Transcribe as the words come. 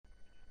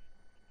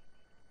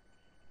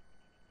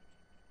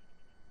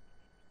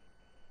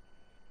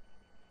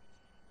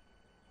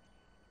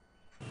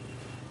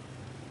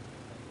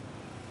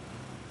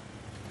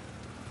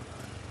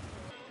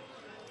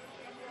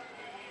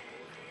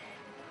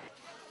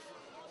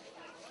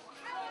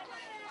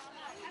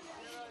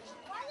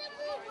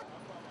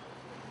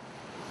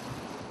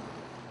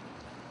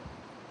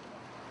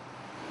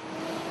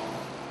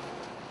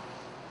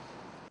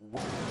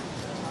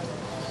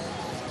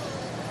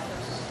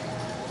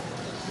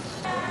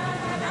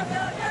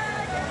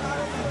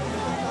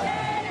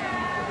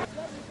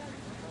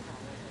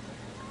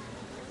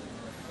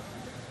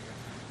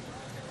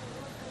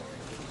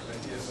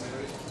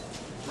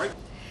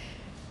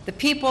The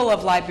people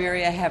of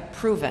Liberia have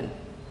proven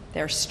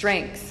their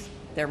strength,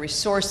 their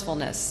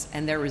resourcefulness,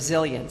 and their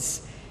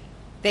resilience.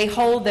 They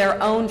hold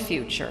their own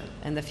future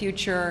and the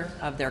future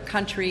of their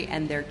country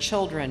and their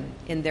children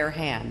in their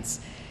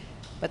hands.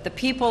 But the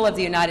people of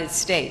the United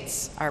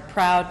States are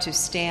proud to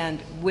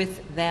stand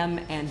with them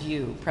and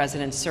you,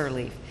 President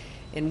Sirleaf,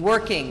 in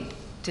working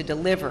to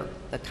deliver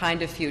the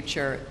kind of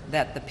future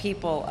that the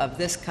people of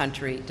this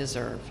country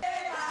deserve.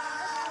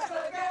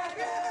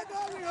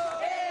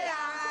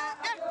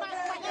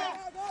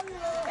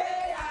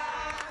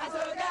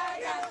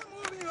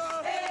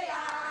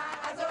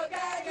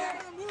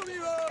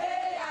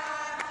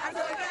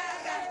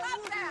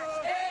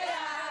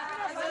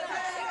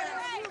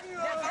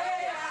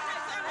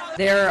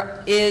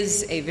 There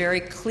is a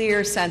very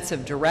clear sense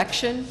of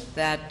direction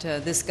that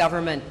this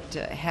government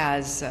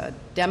has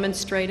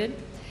demonstrated.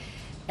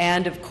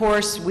 And of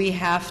course, we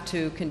have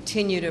to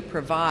continue to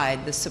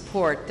provide the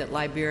support that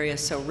Liberia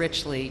so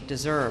richly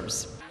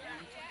deserves.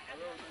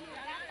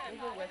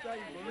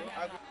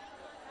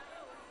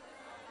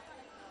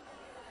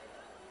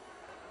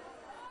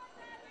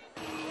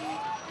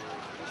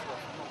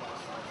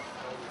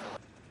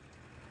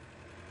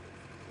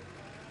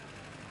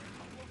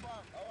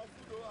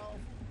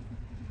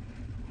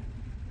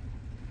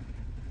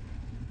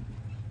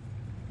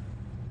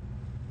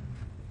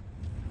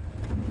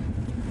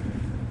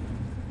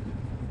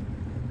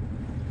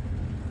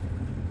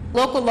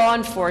 Local law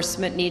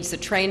enforcement needs the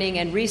training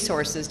and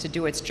resources to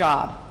do its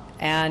job,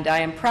 and I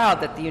am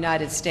proud that the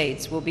United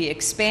States will be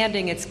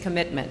expanding its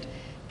commitment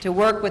to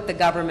work with the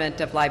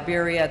government of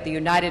Liberia, the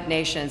United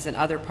Nations, and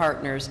other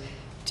partners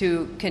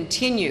to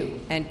continue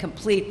and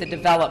complete the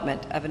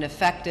development of an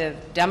effective,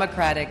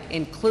 democratic,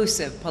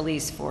 inclusive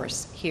police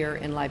force here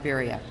in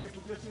Liberia.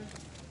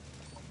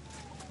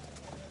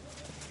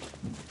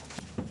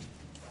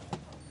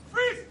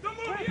 Freeze! Don't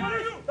move!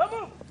 Behind you! Don't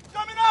move!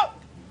 Coming out!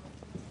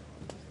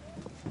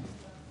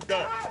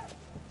 Go.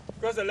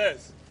 Cross the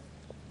legs.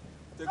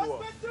 Take a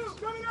walk.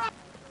 Coming out!